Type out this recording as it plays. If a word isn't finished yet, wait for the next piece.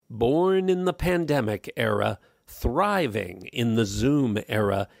Born in the pandemic era, thriving in the Zoom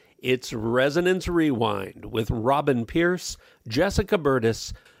era, it's Resonance Rewind with Robin Pierce, Jessica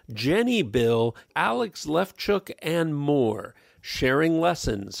Burtis, Jenny Bill, Alex Lewczuk, and more, sharing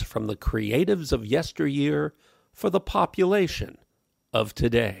lessons from the creatives of yesteryear for the population of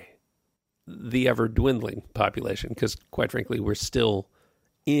today. The ever-dwindling population, because quite frankly, we're still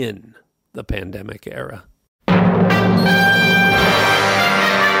in the pandemic era.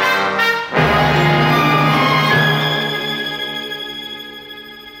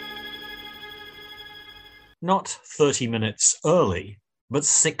 Not 30 minutes early, but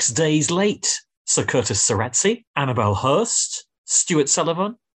 6 days late. Sir Curtis Seretse, Annabelle Hurst, Stuart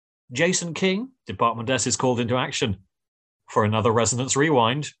Sullivan, Jason King, Department S is called into action for another Resonance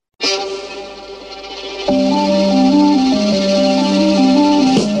Rewind.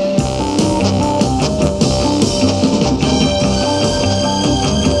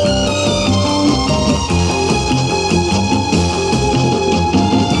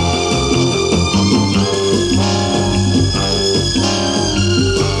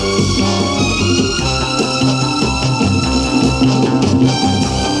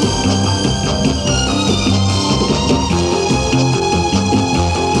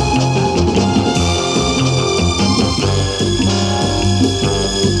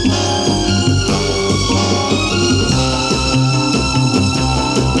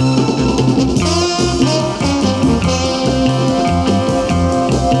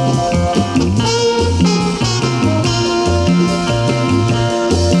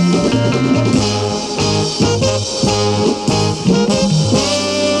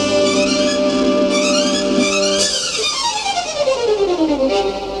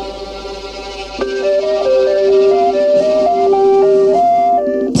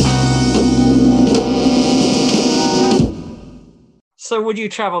 So would you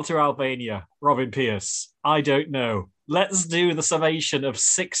travel to Albania, Robin Pierce? I don't know. Let's do the summation of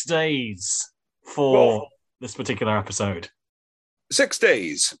 6 days for this particular episode. 6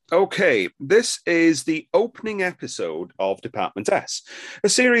 days. Okay, this is the opening episode of Department S, a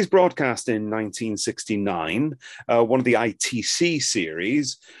series broadcast in 1969, one of the ITC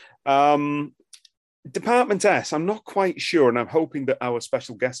series. Department S, I'm not quite sure, and I'm hoping that our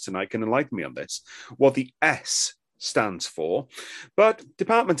special guest tonight can enlighten me on this, what the S stands for. But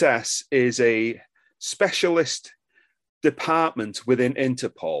Department S is a specialist department within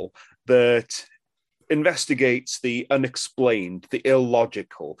Interpol that investigates the unexplained, the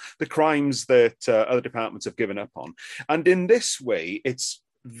illogical, the crimes that other departments have given up on. And in this way, it's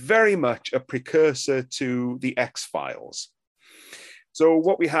very much a precursor to the X-Files. So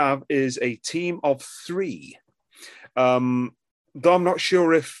what we have is a team of three. Though I'm not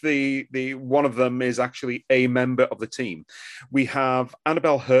sure if the one of them is actually a member of the team. We have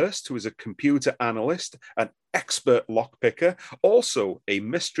Annabelle Hurst, who is a computer analyst, an expert lockpicker, also a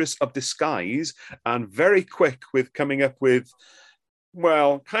mistress of disguise, and very quick with coming up with,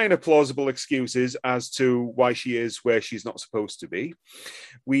 well, kind of plausible excuses as to why she is where she's not supposed to be.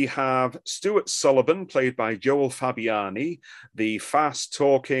 We have Stuart Sullivan, played by Joel Fabiani, the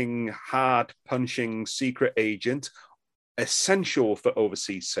fast-talking, hard-punching secret agent, essential for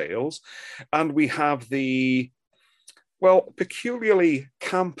overseas sales. And we have the, well, peculiarly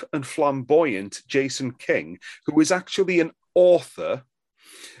camp and flamboyant Jason King, who is actually an author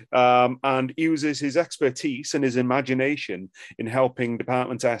and uses his expertise and his imagination in helping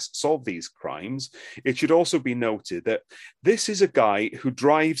Department S solve these crimes. It should also be noted that this is a guy who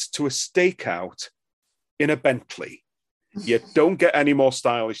drives to a stakeout in a Bentley. You don't get any more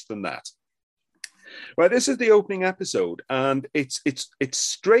stylish than that. Well, this is the opening episode, and it's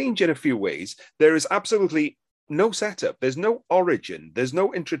strange in a few ways. There is absolutely no setup. There's no origin. There's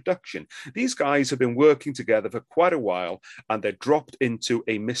no introduction. These guys have been working together for quite a while, and they're dropped into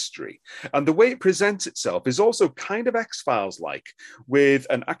a mystery. And the way it presents itself is also kind of X-Files-like, with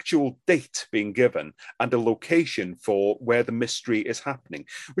an actual date being given and a location for where the mystery is happening,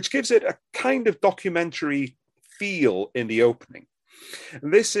 which gives it a kind of documentary feel in the opening.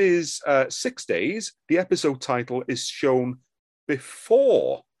 This is 6 days. The episode title is shown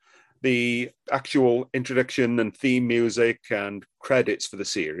before the actual introduction and theme music and credits for the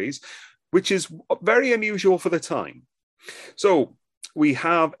series, which is very unusual for the time. So we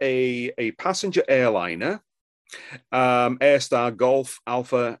have a passenger airliner, Airstar Golf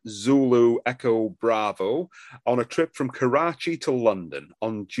Alpha Zulu Echo Bravo, on a trip from Karachi to London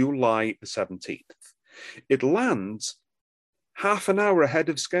on July the 17th. It lands half an hour ahead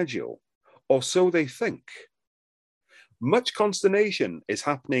of schedule, or so they think. much consternation is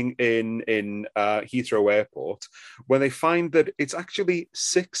happening in Heathrow Airport when they find that it's actually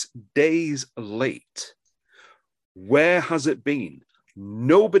 6 days late. Where has it been?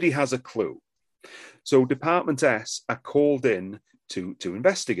 Nobody has a clue. So Department S are called in to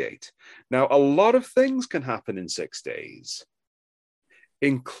investigate. Now, a lot of things can happen in 6 days,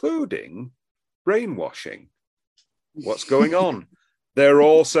 including brainwashing. What's going on? They're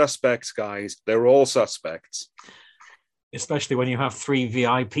all suspects, guys. They're all suspects. Especially when you have 3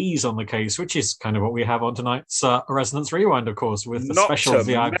 VIPs on the case, which is kind of what we have on tonight's Resonance Rewind, of course, with the special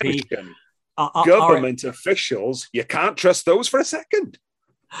VIP. Government officials, you can't trust those for a second.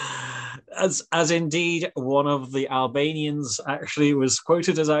 As indeed one of the Albanians actually was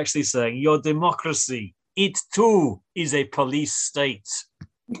quoted as actually saying, your democracy, it too is a police state.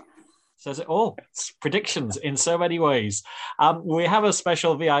 Says it all. It's predictions in so many ways. We have a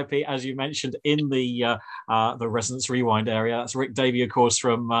special VIP, as you mentioned, in the Resonance Rewind area. That's Rick Davy, of course,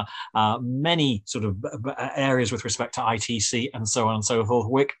 from many sort of areas with respect to ITC and so on and so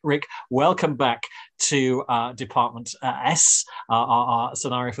forth. Rick, welcome back to Department S, our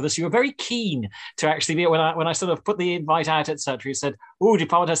scenario for this. You were very keen to actually be, when I sort of put the invite out, etc. You said, "Oh,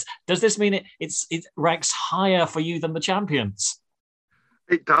 Department S, does this mean it ranks higher for you than the champions?"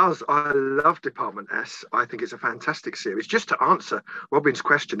 It does. I love Department S. I think it's a fantastic series. Just to answer Robin's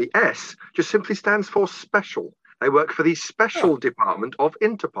question, the S just simply stands for special. They work for the special department of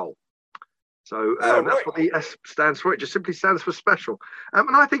Interpol. So that's what the S stands for. It just simply stands for special.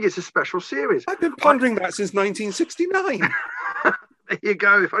 And I think it's a special series. I've been pondering that since 1969. There you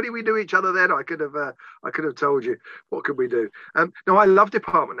go. If only we knew each other then, I could have told you. What could we do? No, I love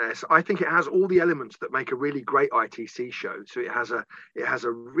Department S. I think it has all the elements that make a really great ITC show. So it has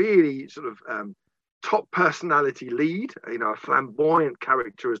a really sort of top personality lead, a flamboyant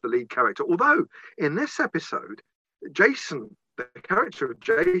character as the lead character. Although in this episode, Jason, the character of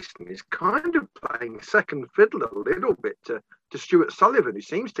Jason, is kind of playing second fiddle a little bit to Stuart Sullivan, who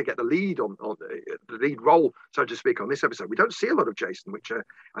seems to get the lead on the lead role, so to speak, on this episode. We don't see a lot of Jason, which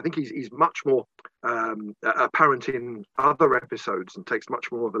I think he's much more apparent in other episodes and takes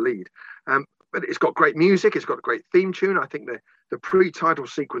much more of a lead. But it's got great music. It's got a great theme tune. I think the pre-title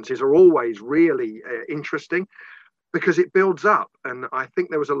sequences are always really interesting, because it builds up. And I think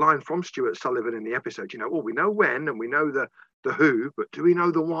there was a line from Stuart Sullivan in the episode, we know when and we know the who, but do we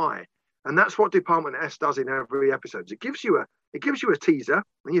know the why? And that's what Department S does in every episode. It gives you a teaser,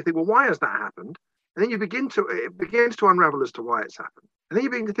 and you think, well, why has that happened? And then it begins to unravel as to why it's happened. And then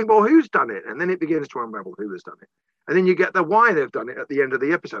you begin to think, well, who's done it? And then it begins to unravel who has done it. And then you get the why they've done it at the end of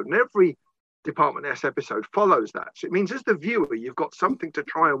the episode. And every Department S episode follows that. So it means as the viewer, you've got something to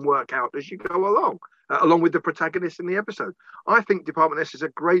try and work out as you go along with the protagonist in the episode. I think Department S is a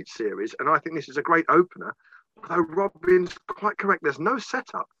great series, and I think this is a great opener. Although Robin's quite correct, there's no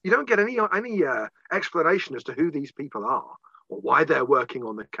setup. You don't get any explanation as to who these people are or why they're working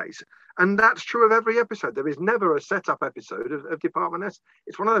on the case. And that's true of every episode. There is never a setup episode of Department S.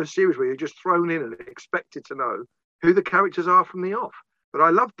 It's one of those series where you're just thrown in and expected to know who the characters are from the off. But I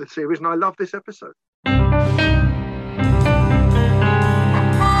love the series and I love this episode.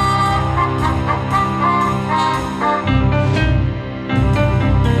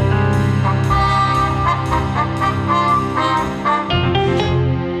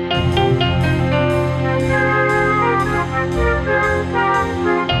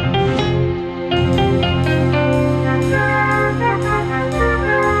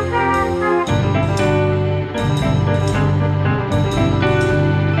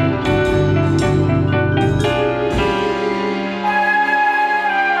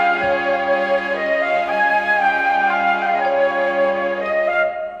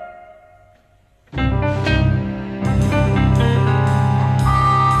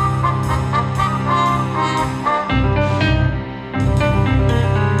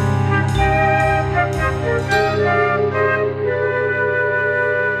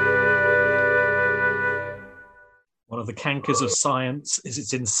 Cankers of science is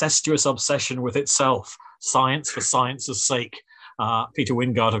its incestuous obsession with itself. Science for science's sake. Peter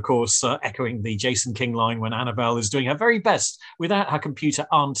Wingard, of course, echoing the Jason King line when Annabelle is doing her very best without her computer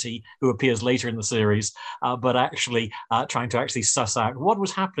auntie, who appears later in the series, but actually trying to actually suss out what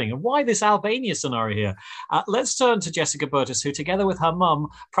was happening and why this Albania scenario here. Let's turn to Jessica Burtis, who together with her mum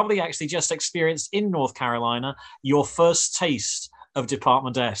probably actually just experienced in North Carolina your first taste of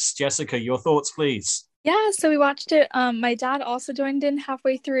Department S. Jessica, your thoughts, please. Yeah, so we watched it. My dad also joined in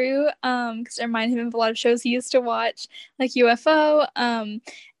halfway through because it reminded him of a lot of shows he used to watch, like UFO.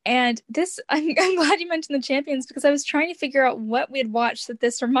 And this, I'm glad you mentioned the Champions because I was trying to figure out what we had watched that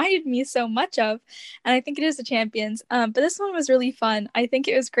this reminded me so much of, and I think it is the Champions. But this one was really fun. I think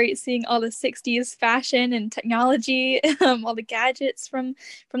it was great seeing all the '60s fashion and technology, all the gadgets from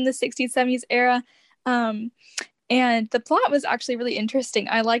the '60s, '70s era. And the plot was actually really interesting.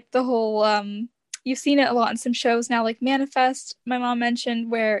 I liked the whole you've seen it a lot in some shows now, like Manifest, my mom mentioned,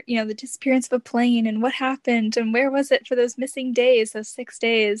 where, you know, the disappearance of a plane and what happened and where was it for those missing days, those 6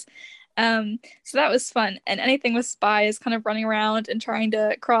 days. So that was fun. And anything with spies kind of running around and trying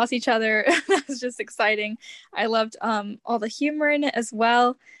to cross each other, that was just exciting. I loved all the humor in it as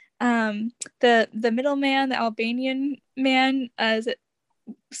well. The middleman, the Albanian man, is it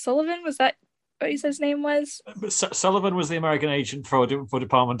Sullivan? Was that what he said his name was? Sullivan was the American agent for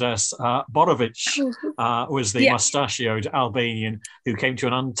Department S. Borovic was the mustachioed Albanian who came to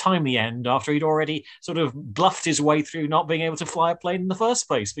an untimely end after he'd already sort of bluffed his way through not being able to fly a plane in the first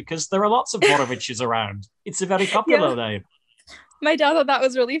place, because there are lots of Borovics around. It's a very popular name. My dad thought that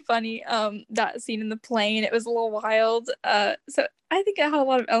was really funny, that scene in the plane. It was a little wild. So I think it had a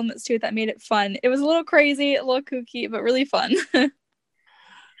lot of elements to it that made it fun. It was a little crazy, a little kooky, but really fun.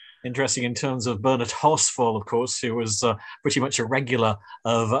 Interesting in terms of Bernard Horsfall, of course, who was pretty much a regular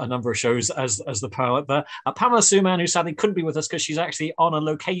of a number of shows as the pilot there. Pamela Suman, who sadly couldn't be with us because she's actually on a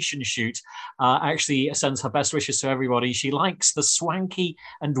location shoot, actually sends her best wishes to everybody. She likes the swanky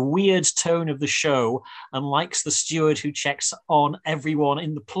and weird tone of the show and likes the steward who checks on everyone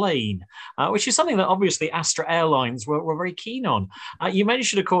in the plane, which is something that obviously Astra Airlines were very keen on. You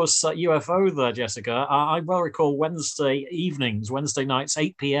mentioned, of course, UFO there, Jessica. I well recall Wednesday nights,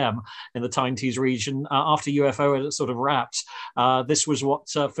 8 p.m. in the Tyne Tees region, after UFO had sort of wrapped. This was what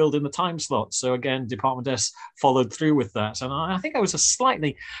filled in the time slot. So again, Department S followed through with that. And I think I was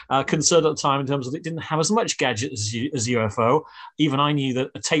slightly concerned at the time in terms of it didn't have as much gadget as UFO. Even I knew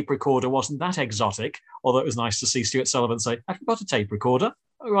that a tape recorder wasn't that exotic, although it was nice to see Stuart Sullivan say, "Have you got a tape recorder?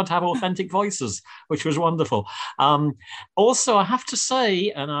 We want to have authentic voices," which was wonderful. Also, I have to say,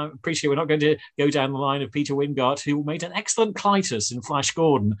 and I appreciate we're not going to go down the line of Peter Wingart, who made an excellent Clytus in Flash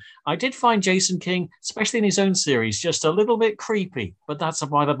Gordon. I did find Jason King, especially in his own series, just a little bit creepy, but that's a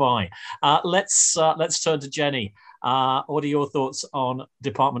by the by. Let's turn to Jenny. What are your thoughts on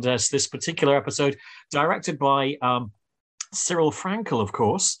Department S, this particular episode, directed by Cyril Frankel, of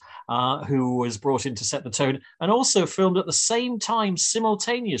course, who was brought in to set the tone, and also filmed at the same time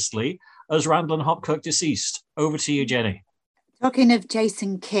simultaneously as Randall and Hopkirk Deceased. Over to you, Jenny. Talking of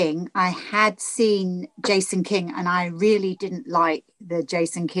Jason King, I had seen Jason King and I really didn't like the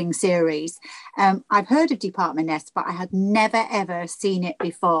Jason King series. I've heard of Department S, but I had never, ever seen it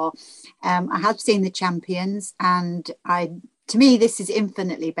before. I had seen The Champions, and to me, this is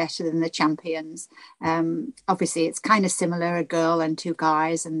infinitely better than The Champions. Obviously, it's kind of similar, a girl and 2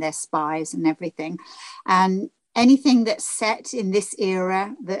 guys and they're spies and everything. And anything that's set in this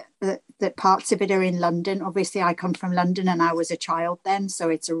era, that parts of it are in London. Obviously, I come from London and I was a child then, so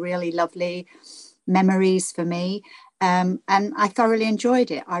it's a really lovely memories for me. And I thoroughly enjoyed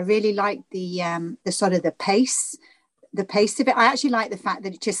it. I really liked the sort of the pace of it. I actually like the fact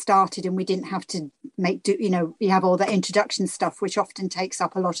that it just started and we didn't have to you have all that introduction stuff, which often takes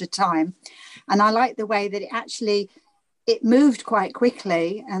up a lot of time. And I like the way that it moved quite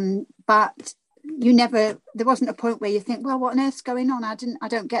quickly, but there wasn't a point where you think, well, what on earth's going on? I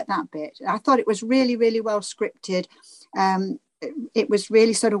don't get that bit. I thought it was really, really well scripted. It was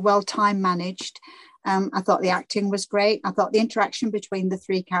really sort of well time managed. I thought the acting was great. I thought the interaction between the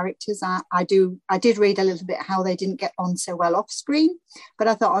 3 characters, I did read a little bit how they didn't get on so well off screen, but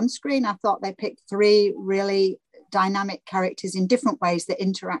I thought on screen, I thought they picked 3 really dynamic characters in different ways that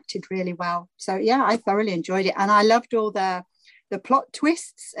interacted really well. So yeah, I thoroughly enjoyed it. And I loved all the plot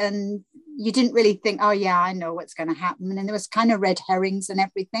twists, and you didn't really think, oh yeah, I know what's going to happen. And there was kind of red herrings and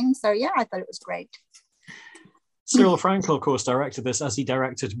everything. So yeah, I thought it was great. Cyril Frankel, of course, directed this, as he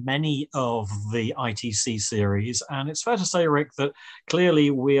directed many of the ITC series. And it's fair to say, Rick, that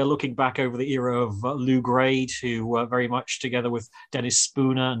clearly we are looking back over the era of Lou Grade, who were very much together with Dennis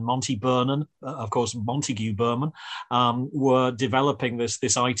Spooner and Monty Berman, of course, Montague Berman, were developing this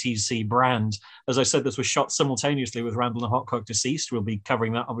ITC brand. As I said, this was shot simultaneously with Randall and Hopkirk Deceased. We'll be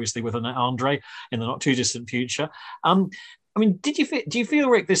covering that, obviously, with Annette Andre in the not too distant future. I mean, do you feel,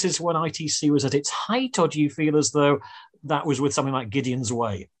 Rick, this is when ITC was at its height, or do you feel as though that was with something like Gideon's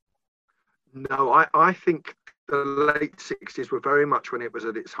Way? No, I think the late 60s were very much when it was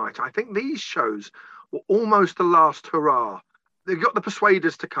at its height. I think these shows were almost the last hurrah they got the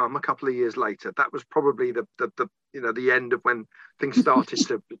Persuaders to come a couple of years later. That was probably the end of when things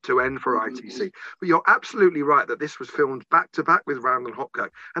started to end for ITC. But you're absolutely right that this was filmed back to back with Randall Hopkirk,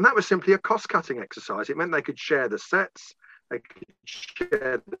 and that was simply a cost-cutting exercise. It meant they could share the sets, they could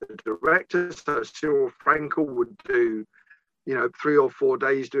share the directors. So Cyril Frankel would do 3 or 4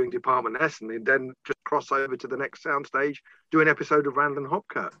 days doing Department S, and then just cross over to the next soundstage, do an episode of Randall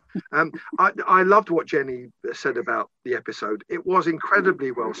Hopkirk. I loved what Jenny said about the episode. It was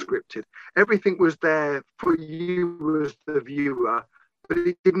incredibly well scripted. Everything was there for you as the viewer, but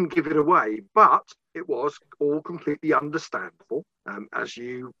it didn't give it away. But it was all completely understandable as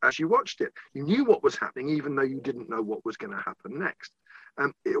you watched it. You knew what was happening, even though you didn't know what was going to happen next.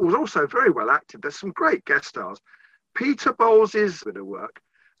 It was also very well acted. There's some great guest stars. Peter Bowles is a bit of work.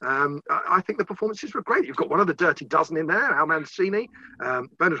 I think the performances were great. You've got one of the Dirty Dozen in there, Al Mancini.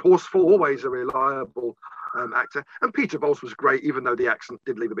 Bernard Horsfall, always a reliable actor. And Peter Bowles was great, even though the accent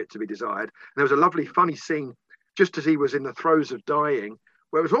did leave a bit to be desired. And there was a lovely, funny scene just as he was in the throes of dying,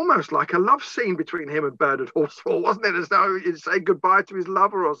 where it was almost like a love scene between him and Bernard Horsfall, wasn't it? As though he'd say goodbye to his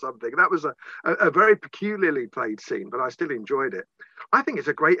lover or something. That was a very peculiarly played scene, but I still enjoyed it. I think it's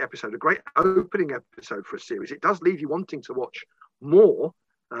a great episode, a great opening episode for a series. It does leave you wanting to watch more.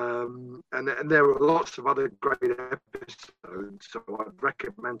 And there are lots of other great episodes, so I'd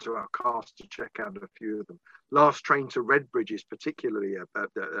recommend to our cast to check out a few of them. Last Train to Redbridge is particularly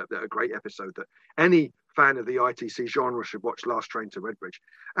a great episode that any fan of the ITC genre should watch. Last Train to Redbridge.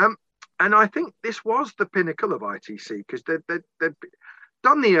 And I think this was the pinnacle of ITC, because they'd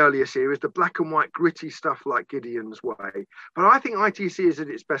done the earlier series, the black and white gritty stuff like Gideon's Way, but I think ITC is at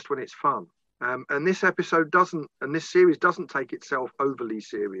its best when it's fun. And this episode doesn't, and this series doesn't take itself overly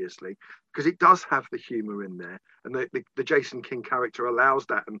seriously, because it does have the humour in there, and the Jason King character allows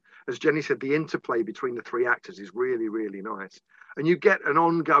that. And as Jenny said, the interplay between the three actors is really, really nice. And you get an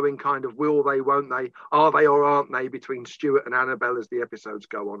ongoing kind of will they, won't they, are they or aren't they between Stuart and Annabelle as the episodes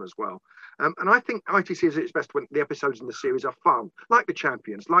go on as well. And I think ITC is at its best when the episodes in the series are fun, like The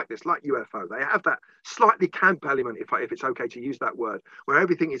Champions, like this, like UFO. They have that slightly camp element, if it's okay to use that word, where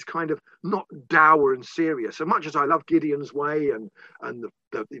everything is kind of not dour and serious. So much as I love Gideon's Way and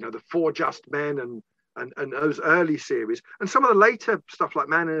the Four Just Men and those early series, and some of the later stuff like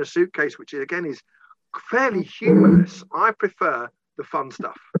Man in a Suitcase, which again is fairly humorous, I prefer the fun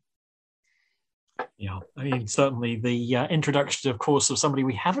stuff. Yeah, I mean, certainly the introduction, of course, of somebody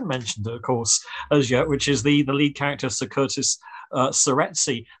we haven't mentioned, of course, as yet, which is the lead character, Sir Curtis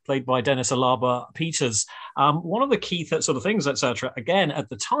Seretse, played by Dennis Alaba Peters. One of the key sort of things, etc., again, at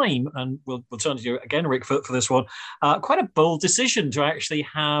the time, and we'll turn to you again, Rick, for this one, quite a bold decision to actually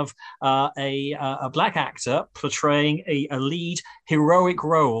have a black actor portraying a lead heroic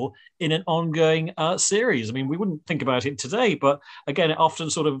role in an ongoing series. I mean, we wouldn't think about it today, but again,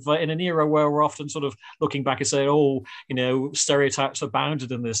 often sort of in an era where we're often sort of looking back and saying, oh, stereotypes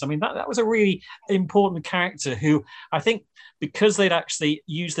abounded in this. I mean, that was a really important character who I think, because they'd actually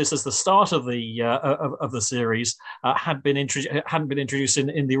used this as the start of the series, hadn't been introduced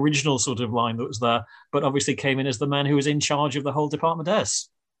in the original sort of line that was there, but obviously came in as the man who was in charge of the whole Department S.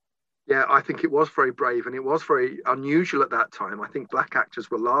 Yeah, I think it was very brave, and it was very unusual at that time. I think black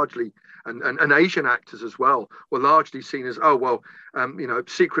actors were largely, and Asian actors as well, were largely seen as,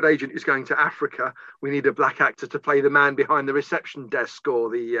 secret agent is going to Africa. We need a black actor to play the man behind the reception desk or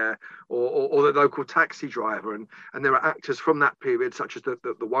the local taxi driver. And there are actors from that period, such as the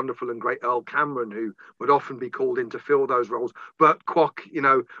wonderful and great Earl Cameron, who would often be called in to fill those roles. Burt Kwok,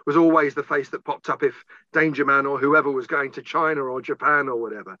 was always the face that popped up if Danger Man or whoever was going to China or Japan or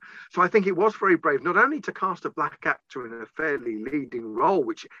whatever. So I think it was very brave, not only to cast a black actor in a fairly leading role,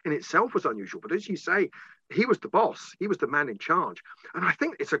 which in itself was unusual, but as you say, he was the boss. He was the man in charge. And I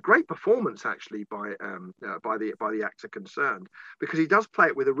think it's a great performance, actually, by the actor concerned, because he does play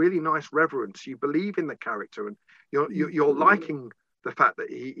it with a really nice reverence. You believe in the character, and you're liking the fact that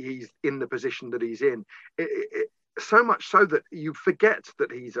he's in the position that he's in. So much so that you forget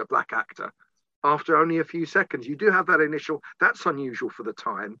that he's a black actor after only a few seconds. You do have that initial, that's unusual for the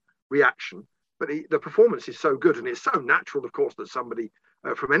time, reaction, but the performance is so good, and it's so natural, of course, that somebody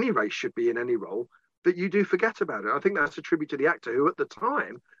from any race should be in any role, that you do forget about it. I think that's a tribute to the actor, who at the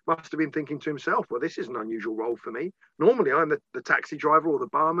time must have been thinking to himself, well, this is an unusual role for me. Normally I'm the taxi driver or the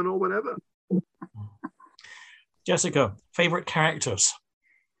barman or whatever. Jessica, favorite characters?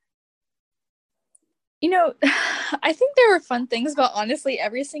 I think there were fun things about honestly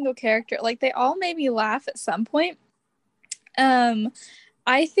every single character. Like, they all made me laugh at some point.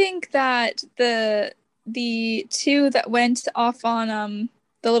 I think that the two that went off on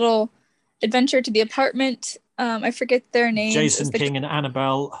the little adventure to the apartment I forget their names. Jason King and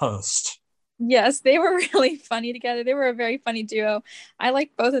Annabelle Hurst. Yes, they were really funny together. They were a very funny duo. I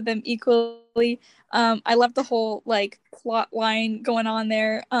like both of them equally. I love the whole like plot line going on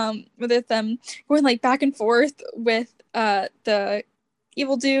there, with them going like back and forth with the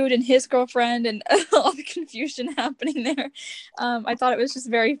evil dude and his girlfriend and all the confusion happening there. I thought it was just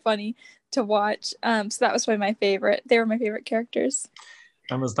very funny to watch. So that was probably my favorite. They were my favorite characters.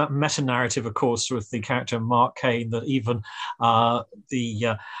 And there's that meta-narrative, of course, with the character Mark Cain that even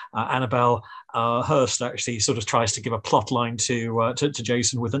Annabelle Hurst actually sort of tries to give a plot line to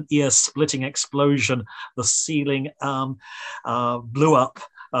Jason with an ear-splitting explosion. The ceiling blew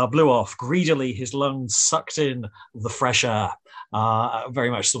off. Greedily, his lungs sucked in the fresh air.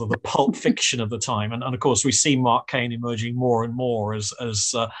 Very much sort of the pulp fiction of the time. And of course, we see Mark Cain emerging more and more as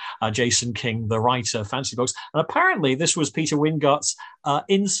Jason King, the writer, fancy books. And apparently this was Peter Wingart's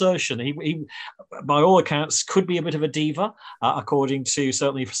insertion. He, by all accounts, could be a bit of a diva, according to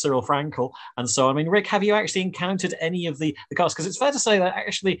certainly Cyril Frankel. And so, I mean, Rick, have you actually encountered any of the cast? Because it's fair to say that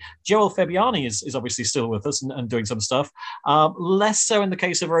actually Joel Fabiani is obviously still with us and doing some stuff. Less so in the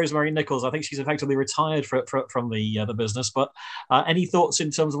case of Rosemary Nichols. I think she's effectively retired from the business. But any thoughts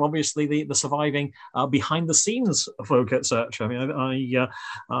in terms of obviously the surviving behind the scenes folk, etc.? I mean,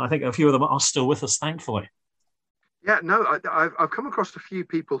 I think a few of them are still with us, thankfully. Yeah, no, I've come across a few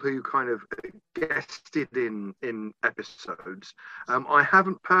people who kind of guested in episodes. I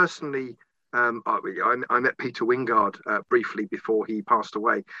haven't personally. I met Peter Wingard briefly before he passed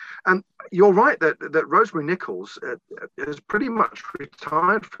away. And you're right that Rosemary Nichols has pretty much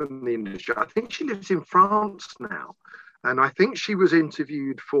retired from the industry. I think she lives in France now. And I think she was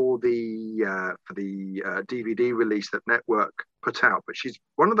interviewed for the DVD release that Network put out. But she's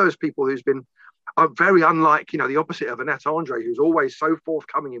one of those people who's been very unlike, the opposite of Annette Andre, who's always so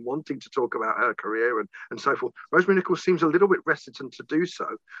forthcoming in wanting to talk about her career and so forth. Rosemary Nichols seems a little bit reticent to do so.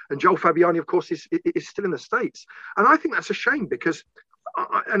 And Joel Fabiani, of course, is still in the States. And I think that's a shame because,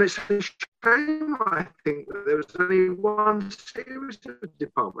 and it's a shame, I think, that there was only one series of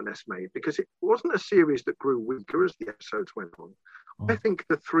Department S made because it wasn't a series that grew weaker as the episodes went on. I think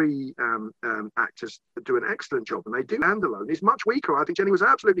the three actors do an excellent job, and they do. Standalone is much weaker. I think Jenny was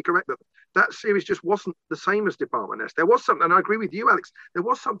absolutely correct that series just wasn't the same as Department S. There was something, and I agree with you, Alex. There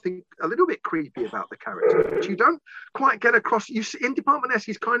was something a little bit creepy about the character, which you don't quite get across. You see, in Department S,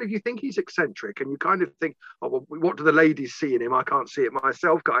 you think he's eccentric, and you kind of think, oh, well, what do the ladies see in him? I can't see it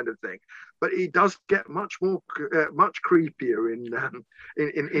myself, kind of thing. But he does get much creepier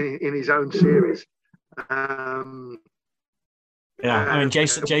in his own series. Yeah, I mean,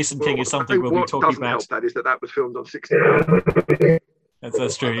 Jason King is something we'll be talking about. That is that was filmed on 60.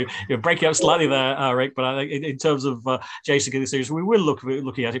 That's true. You're breaking up slightly there, Rick, but I think in terms of Jason King, the series, we will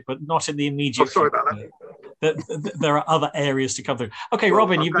looking at it, but not in the immediate. Sorry about that. There are other areas to come through. Okay,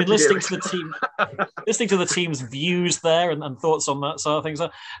 Robin, you've been listening to the team's views there and thoughts on that sort of things.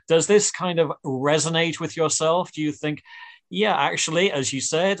 Does this kind of resonate with yourself? Do you think? Yeah, actually, as you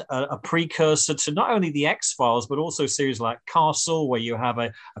said, a precursor to not only the X-Files, but also series like Castle, where you have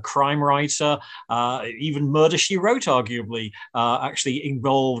a crime writer, even Murder, She Wrote, arguably, actually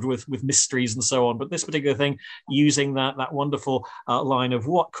involved with mysteries and so on. But this particular thing, using that wonderful line of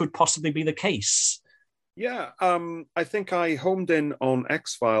what could possibly be the case. Yeah, I think I homed in on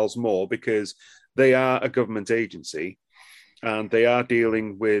X-Files more because they are a government agency and they are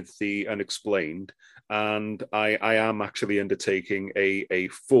dealing with the unexplained. And I am actually undertaking a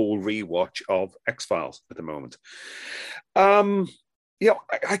full rewatch of X-Files at the moment. I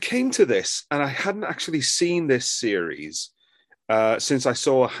came to this and I hadn't actually seen this series since I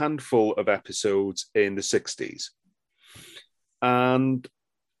saw a handful of episodes in the 60s. And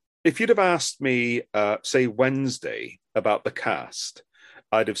if you'd have asked me, say, Wednesday about the cast,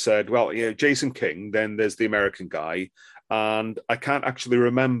 I'd have said, well, Jason King, then there's the American guy, and I can't actually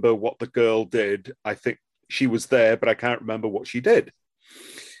remember what the girl did. I think she was there, but I can't remember what she did.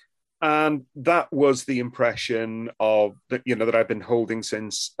 And that was the impression of that I've been holding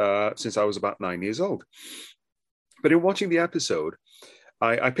since I was about 9 years old. But in watching the episode,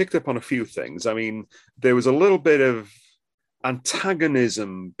 I picked up on a few things. I mean, there was a little bit of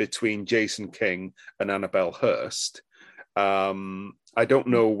antagonism between Jason King and Annabelle Hurst. I don't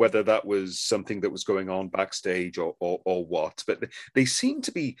know whether that was something that was going on backstage or what, but they seem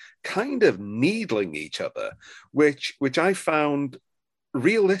to be kind of needling each other, which I found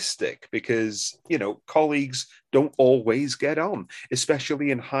realistic because, colleagues don't always get on,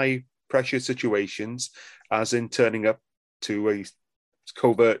 especially in high pressure situations, as in turning up to a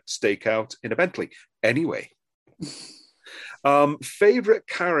covert stakeout in a Bentley. Anyway. Favorite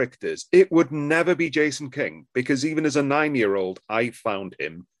characters? It would never be Jason King, because even as a 9-year-old, I found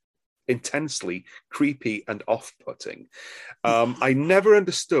him intensely creepy and off-putting. I never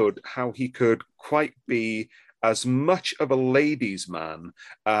understood how he could quite be as much of a ladies' man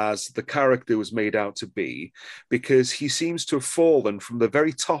as the character was made out to be, because he seems to have fallen from the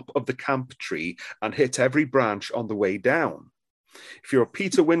very top of the camp tree and hit every branch on the way down. If you're a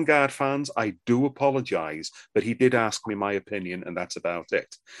Peter Wingard fans, I do apologize, but he did ask me my opinion, and that's about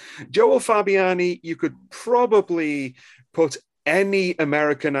it. Joel Fabiani, you could probably put any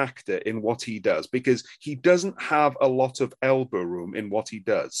American actor in what he does, because he doesn't have a lot of elbow room in what he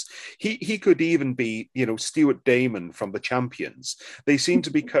does. He could even be, Stuart Damon from The Champions. They seem to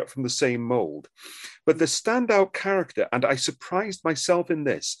be cut from the same mold. But the standout character, and I surprised myself in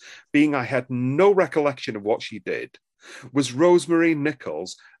this, being I had no recollection of what she did, was Rosemary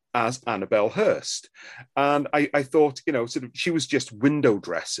Nichols as Annabelle Hurst. And I thought, she was just window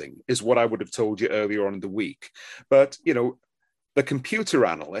dressing, is what I would have told you earlier on in the week. But, the computer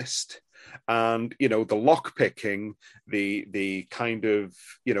analyst and, the lock picking, the kind of,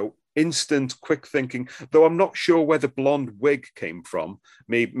 instant quick thinking, though I'm not sure where the blonde wig came from.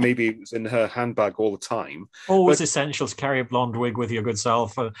 Maybe it was in her handbag all the time. Always essential to carry a blonde wig with your good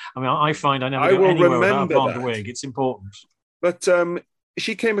self. I find I never go anywhere without a blonde wig. It's important. But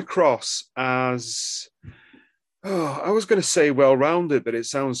she came across as... I was going to say well-rounded, but it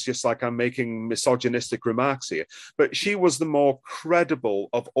sounds just like I'm making misogynistic remarks here. But she was the more credible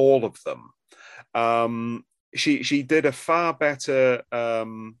of all of them. She did a far better.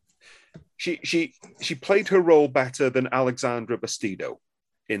 She played her role better than Alexandra Bastido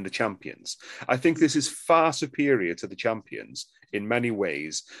in The Champions. I think this is far superior to The Champions in many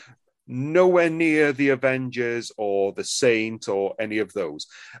ways. Nowhere near The Avengers or The Saint or any of those.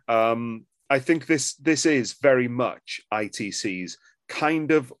 I think this is very much ITC's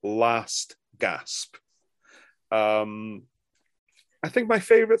kind of last gasp. I think my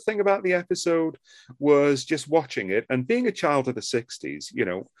favorite thing about the episode was just watching it and being a child of the 60s,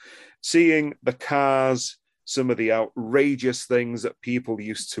 seeing the cars, some of the outrageous things that people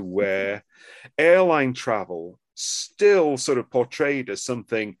used to wear. Airline travel still sort of portrayed as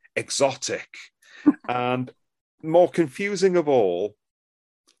something exotic. And more confusing of all,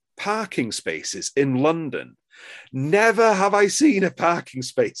 parking spaces in London. Never have I seen a parking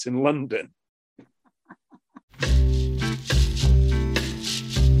space in London.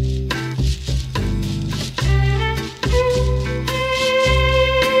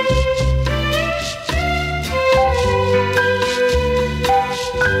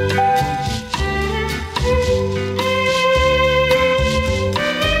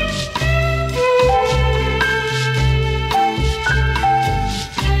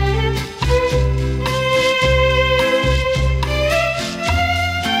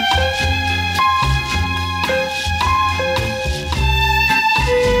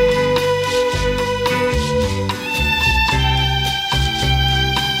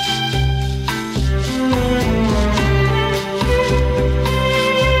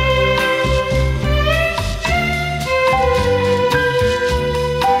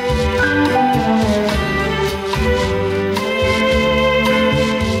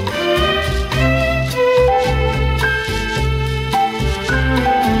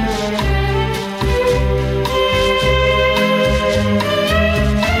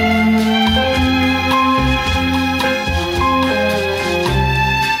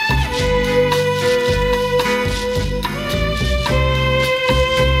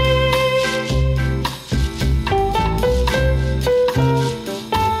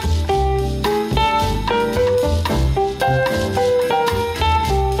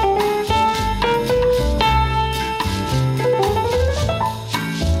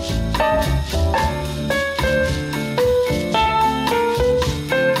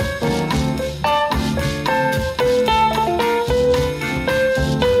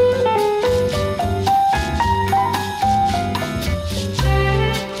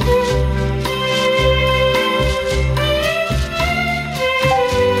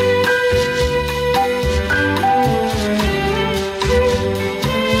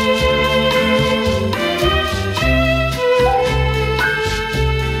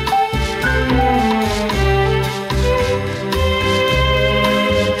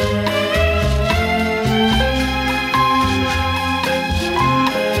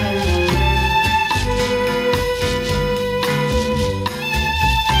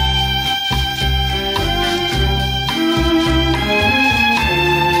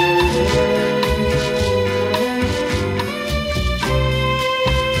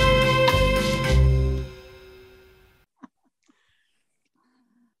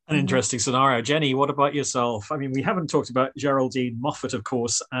 An interesting scenario. Jenny, what about yourself? I mean, we haven't talked about Geraldine Moffat, of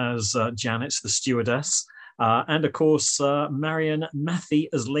course, as Janet, the stewardess, and of course, Marion Mathy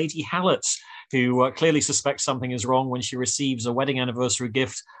as Lady Hallett, who clearly suspects something is wrong when she receives a wedding anniversary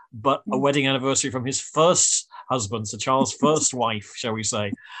gift, but a wedding anniversary from his first husband, Sir Charles' first wife, shall we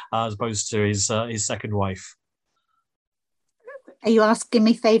say, as opposed to his second wife. Are you asking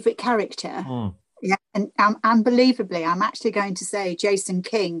me favourite character? Mm. Yeah, and unbelievably, I'm actually going to say Jason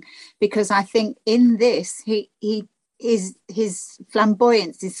King, because I think in this his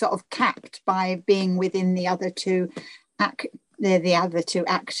flamboyance is sort of capped by being within the other two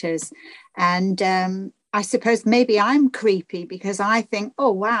actors, and I suppose maybe I'm creepy because I think,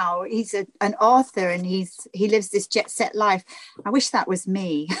 oh wow, he's an author and he lives this jet set life. I wish that was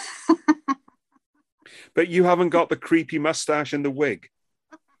me. But you haven't got the creepy mustache and the wig.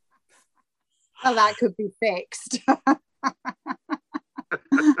 Well, that could be fixed.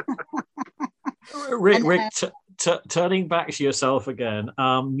 Rick, turning back to yourself again,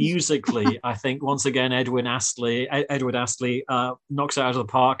 musically, I think once again Edward Astley knocks it out of the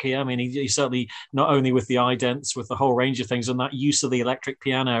park here. I mean, he certainly, not only with the idents, with the whole range of things, and that use of the electric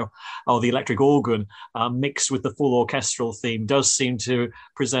piano or the electric organ mixed with the full orchestral theme does seem to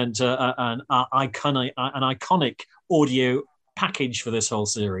present an iconic audio package for this whole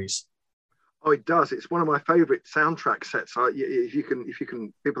series. Oh, it does. It's one of my favourite soundtrack sets. If you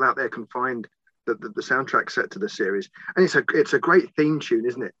can, people out there can find the soundtrack set to the series, and it's a great theme tune,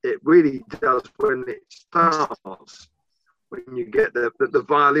 isn't it? It really does. When it starts, when you get the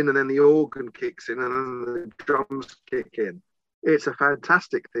violin and then the organ kicks in and then the drums kick in, it's a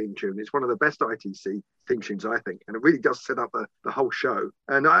fantastic theme tune. It's one of the best ITC theme tunes, I think, and it really does set up the whole show.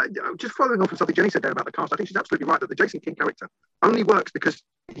 And just following up on something Jenny said there about the cast, I think she's absolutely right that the Jason King character only works because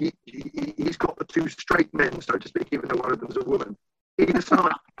he's got the two straight men, so to speak, even though one of them's a woman, either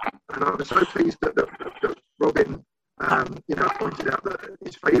side. And I was so pleased that Robin, pointed out that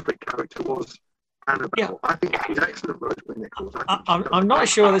his favourite character was Annabelle. Yeah. I think she's excellent, Rosemary Nichols. I'm not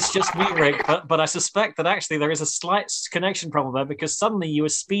sure it's just me, Rick, but I suspect that actually there is a slight connection problem there, because suddenly you were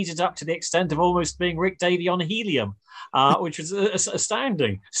speeded up to the extent of almost being Rick Davy on helium, which was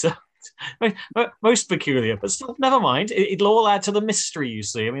astounding. So most peculiar, but still, never mind. It'll all add to the mystery, you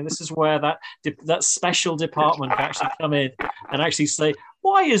see. I mean, this is where that special department can actually come in and actually say,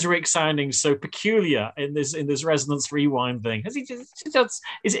 why is Rick sounding so peculiar in this resonance rewind thing? Is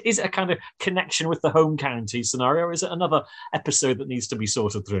it a kind of connection with the home county scenario, or is it another episode that needs to be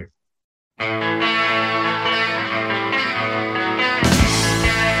sorted through?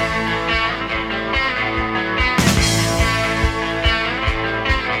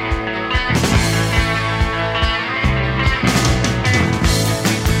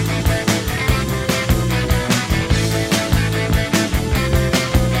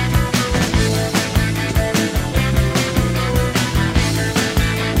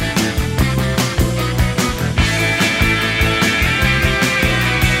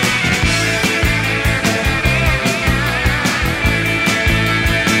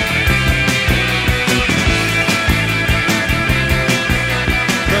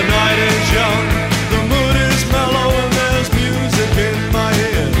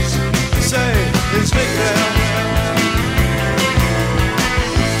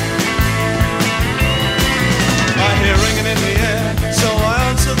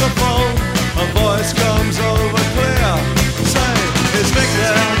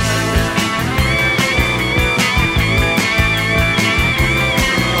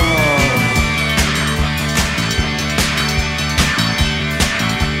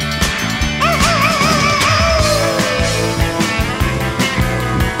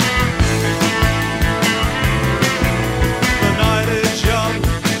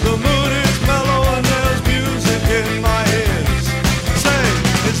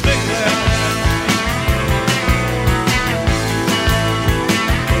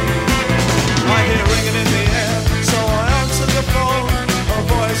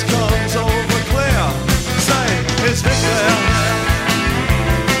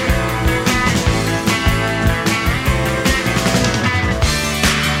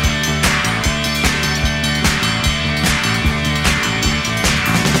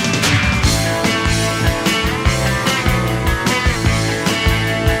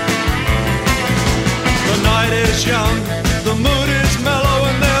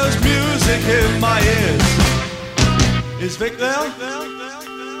 Is Vic there?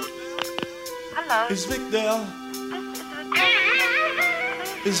 Hello. Is Vic there?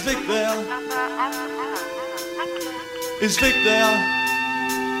 Is Vic there? Is Vic there?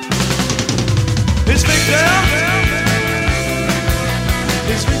 Is Vic there?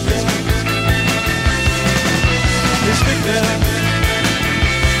 Is Vic there?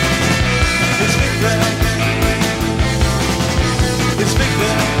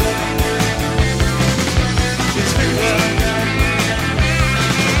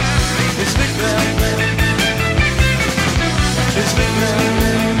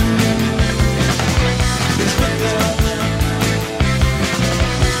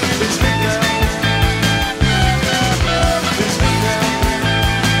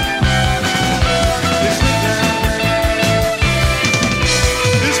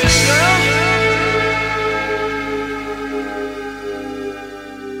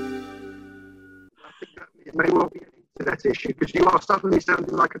 issue because you are suddenly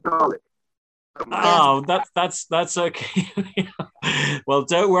sounding like a Dalek. Oh, that's okay. Well,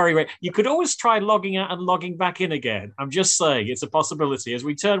 don't worry, Ray. You could always try logging out and logging back in again. I'm just saying it's a possibility. As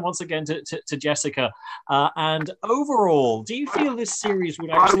we turn once again to Jessica, and overall, do you feel this series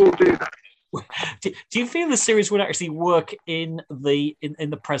would actually? I will do that. Do you feel the series would actually work in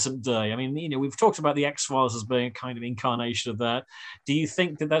the present day? I mean, we've talked about the X-Files as being a kind of incarnation of that. Do you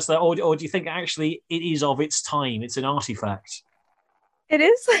think that that's that, or do you think actually it is of its time? It's an artifact. It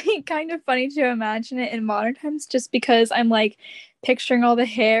is like kind of funny to imagine it in modern times, just because I'm like picturing all the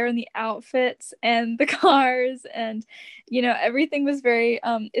hair and the outfits and the cars, and everything was very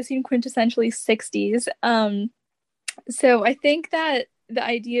it seemed quintessentially 60s. So I think that the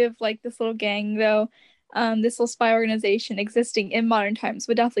idea of like this little gang, though, this little spy organization existing in modern times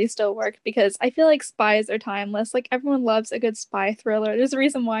would definitely still work, because I feel like spies are timeless. Like, everyone loves a good spy thriller. There's a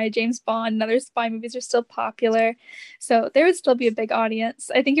reason why James Bond and other spy movies are still popular. So there would still be a big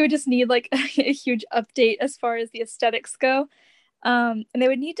audience. I think it would just need like a huge update as far as the aesthetics go. And they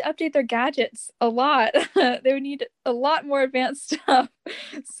would need to update their gadgets a lot. They would need a lot more advanced stuff.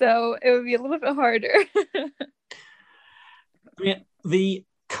 So it would be a little bit harder. The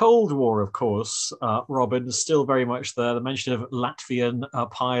Cold War, of course, Robin, is still very much there. The mention of Latvian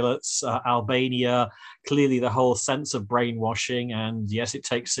pilots, Albania, clearly the whole sense of brainwashing. And yes, it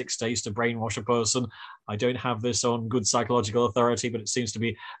takes 6 days to brainwash a person. I don't have this on good psychological authority, but it seems to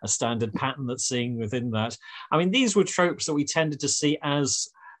be a standard pattern that's seen within that. I mean, these were tropes that we tended to see as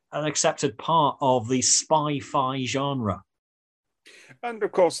an accepted part of the spy-fi genre. And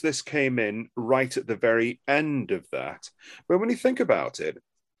of course, this came in right at the very end of that. But when you think about it,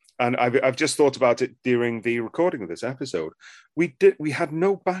 and I've just thought about it during the recording of this episode, we had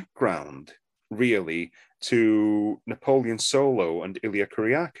no background really to Napoleon Solo and Ilya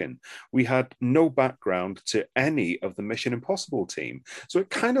Kuryakin. We had no background to any of the Mission Impossible team. So it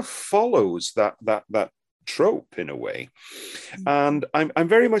kind of follows that trope in a way. And I'm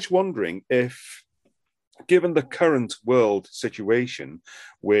very much wondering if, given the current world situation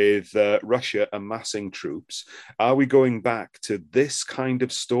with Russia amassing troops, are we going back to this kind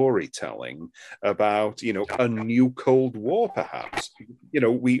of storytelling about, a new Cold War, perhaps?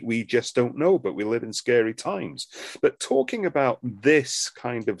 We just don't know, but we live in scary times. But talking about this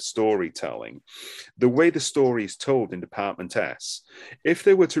kind of storytelling, the way the story is told in Department S, if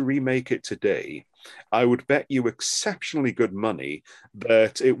they were to remake it today, I would bet you exceptionally good money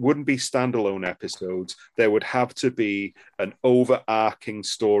that it wouldn't be standalone episodes. There would have to be an overarching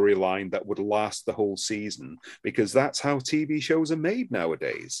storyline that would last the whole season, because that's how TV shows are made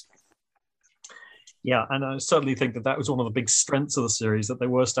nowadays. Yeah, and I certainly think that was one of the big strengths of the series, that they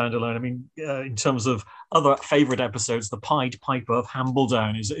were standalone. I mean, in terms of other favourite episodes, the Pied Piper of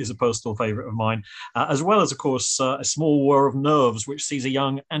Hambledown is a personal favourite of mine, as well as, of course, A Small War of Nerves, which sees a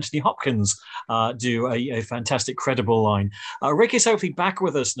young Anthony Hopkins do a fantastic, credible line. Rick is hopefully back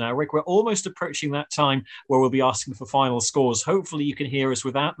with us now. Rick, we're almost approaching that time where we'll be asking for final scores. Hopefully you can hear us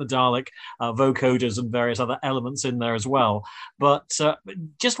without the Dalek vocoders and various other elements in there as well. But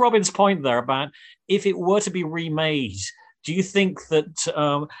just Robin's point there about, if it were to be remade, do you think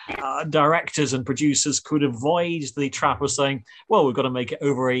that directors and producers could avoid the trap of saying, well, we've got to make it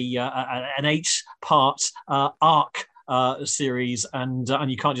over an 8-part arc series, and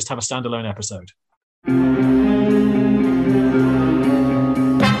you can't just have a standalone episode?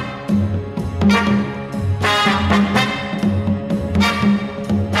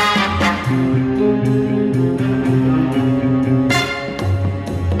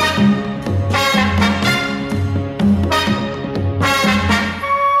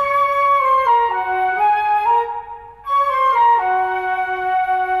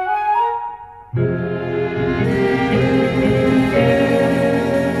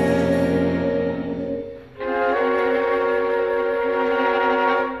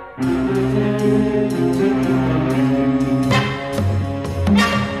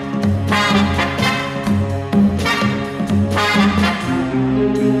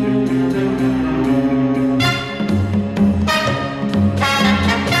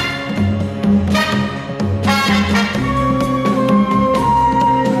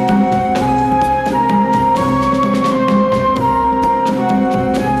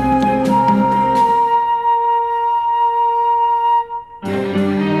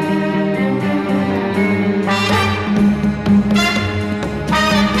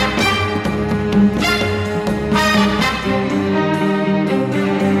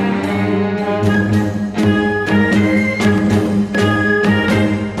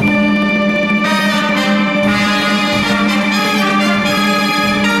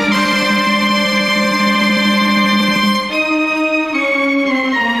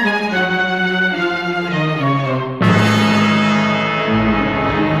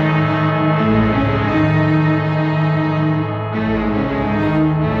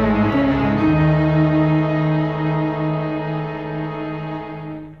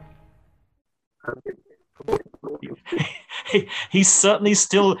 He's certainly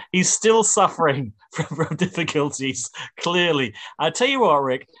still suffering from difficulties, clearly. I tell you what,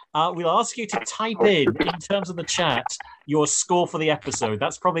 Rick, we'll ask you to type in terms of the chat, your score for the episode.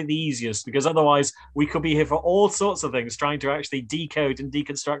 That's probably the easiest, because otherwise we could be here for all sorts of things, trying to actually decode and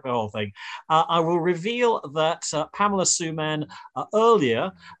deconstruct the whole thing. I will reveal that Pamela Suman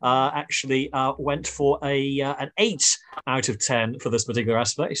earlier actually went for an 8 out of 10 for this particular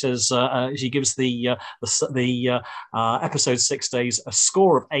aspect. She says she gives the episode 6 days a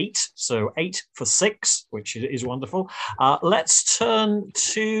score of 8, so 8 for 6, which is wonderful. Let's turn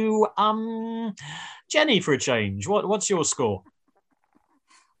to Jenny for a change. What's your score?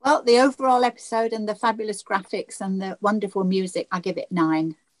 Well, the overall episode and the fabulous graphics and the wonderful music, I give it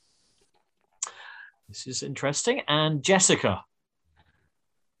 9. This is interesting. And Jessica?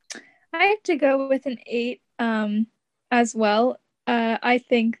 I have to go with an 8 as well. I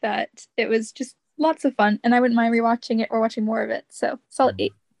think that it was just lots of fun, and I wouldn't mind rewatching it or watching more of it. So solid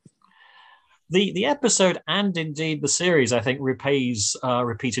 8. The episode and indeed the series, I think, repays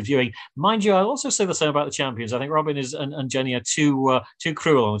repeated viewing. Mind you, I'll also say the same about the Champions. I think Robin and Jenny are too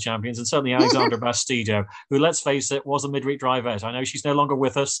cruel on the Champions, and certainly Alexandra Bastido, who, let's face it, was a midweek drivette. I know she's no longer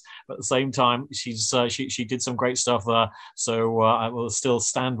with us, but at the same time, she did some great stuff there. So I will still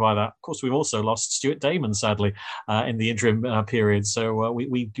stand by that. Of course, we've also lost Stuart Damon, sadly, in the interim period. So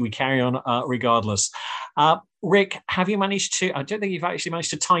we carry on regardless. Rick, have you managed to, I don't think you've actually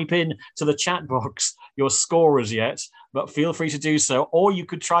managed to type in to the chat box your score as yet, but feel free to do so. Or you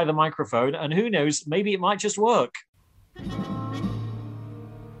could try the microphone, and who knows, maybe it might just work.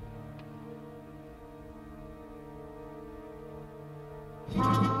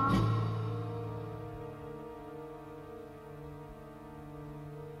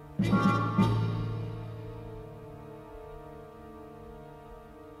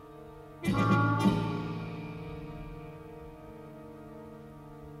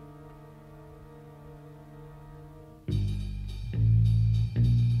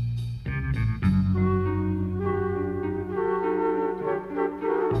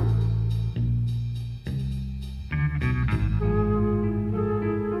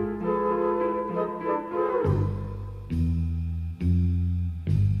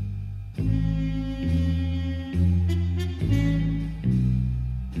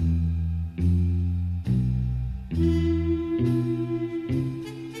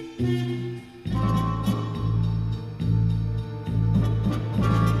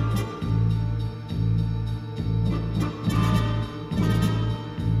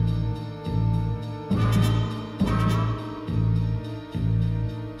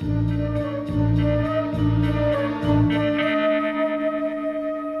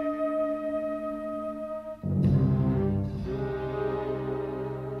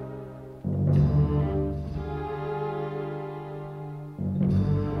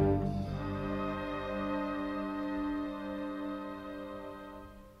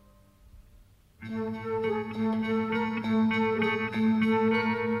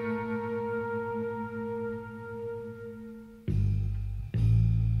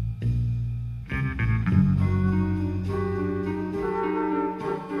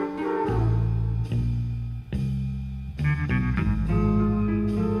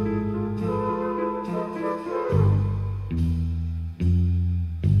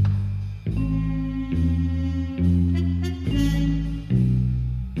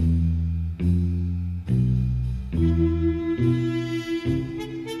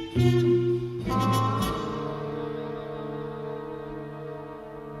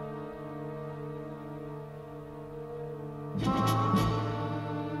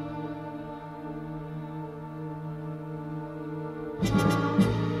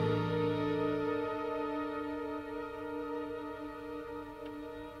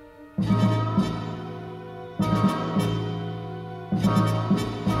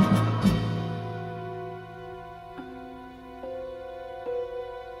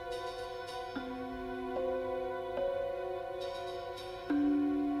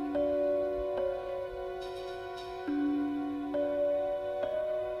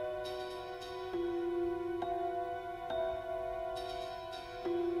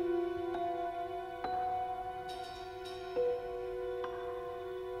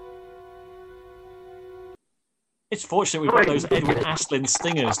 It's fortunate we've got those Edwin Astlin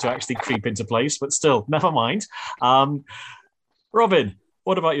stingers to actually creep into place, but still, never mind. Robin,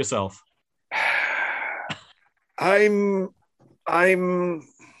 what about yourself? I'm.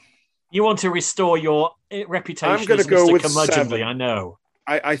 You want to restore your reputation I'm going as to go Mr. with Curmudgeonly, 7. I know.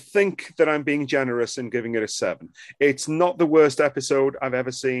 I think that I'm being generous in giving it a 7. It's not the worst episode I've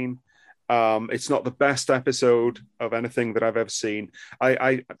ever seen. It's not the best episode of anything that I've ever seen.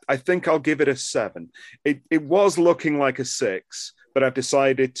 I think I'll give it a 7. It was looking like a 6, but I've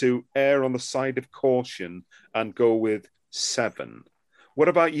decided to err on the side of caution and go with 7. What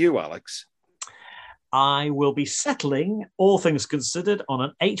about you, Alex? I will be settling, all things considered, on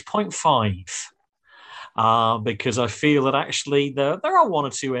an 8.5. Because I feel that actually there are one or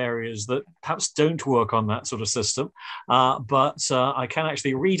two areas that perhaps don't work on that sort of system. But I can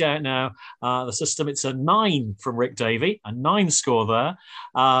actually read out now the system. It's a 9 from Rick Davy, a 9 score there.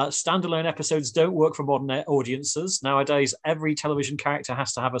 Standalone episodes don't work for modern audiences. Nowadays, every television character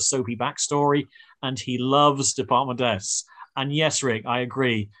has to have a soapy backstory, and he loves Department S. And yes, Rick, I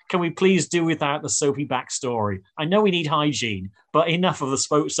agree. Can we please do without the soapy backstory? I know we need hygiene, but enough of the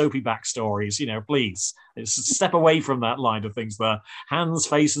soapy backstories, please. It's a step away from that line of things there. Hands,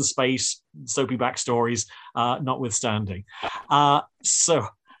 face, and space, soapy backstories, notwithstanding. So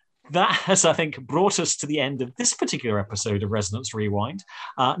that has, I think, brought us to the end of this particular episode of Resonance Rewind.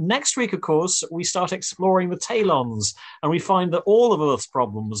 Next week, of course, we start exploring the Talons, and we find that all of Earth's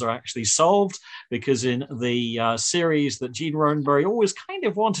problems are actually solved because in the series that Gene Roddenberry always kind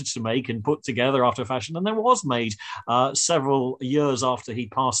of wanted to make and put together after fashion, and then was made several years after he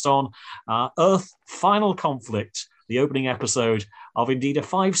passed on, Earth Final Conflict, the opening episode of indeed a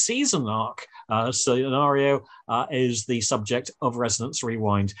 5-season arc scenario, is the subject of Resonance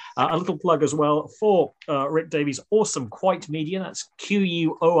Rewind. A little plug as well for Rick Davy's awesome Quit Media. That's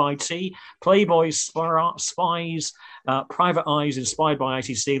Quoit, Playboy Spies, Private Eyes, inspired by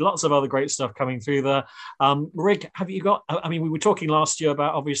ITC. Lots of other great stuff coming through there. Rick, have you got? We were talking last year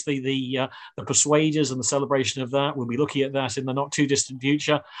about obviously the Persuaders and the celebration of that. We'll be looking at that in the not too distant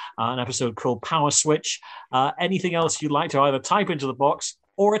future. An episode called Power Switch. Anything else you'd like to either type into the box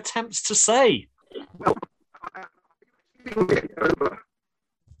or attempt to say?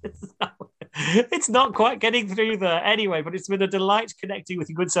 It's not quite getting through there anyway, but it's been a delight connecting with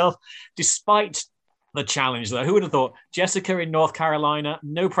your good self despite the challenge there. Who would have thought? Jessica in North Carolina,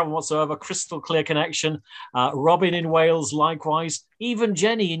 no problem whatsoever, crystal clear connection. Robin in Wales, likewise. Even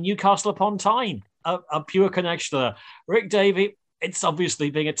Jenny in Newcastle upon Tyne, a pure connection there. Rick Davy, it's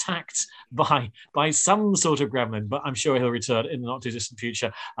obviously being attacked by some sort of gremlin, but I'm sure he'll return in the not too distant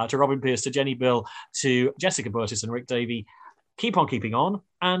future. To Robin Pierce, to Jenny Bill, to Jessica Burtis and Rick Davy, keep on keeping on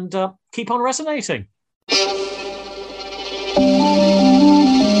and keep on resonating.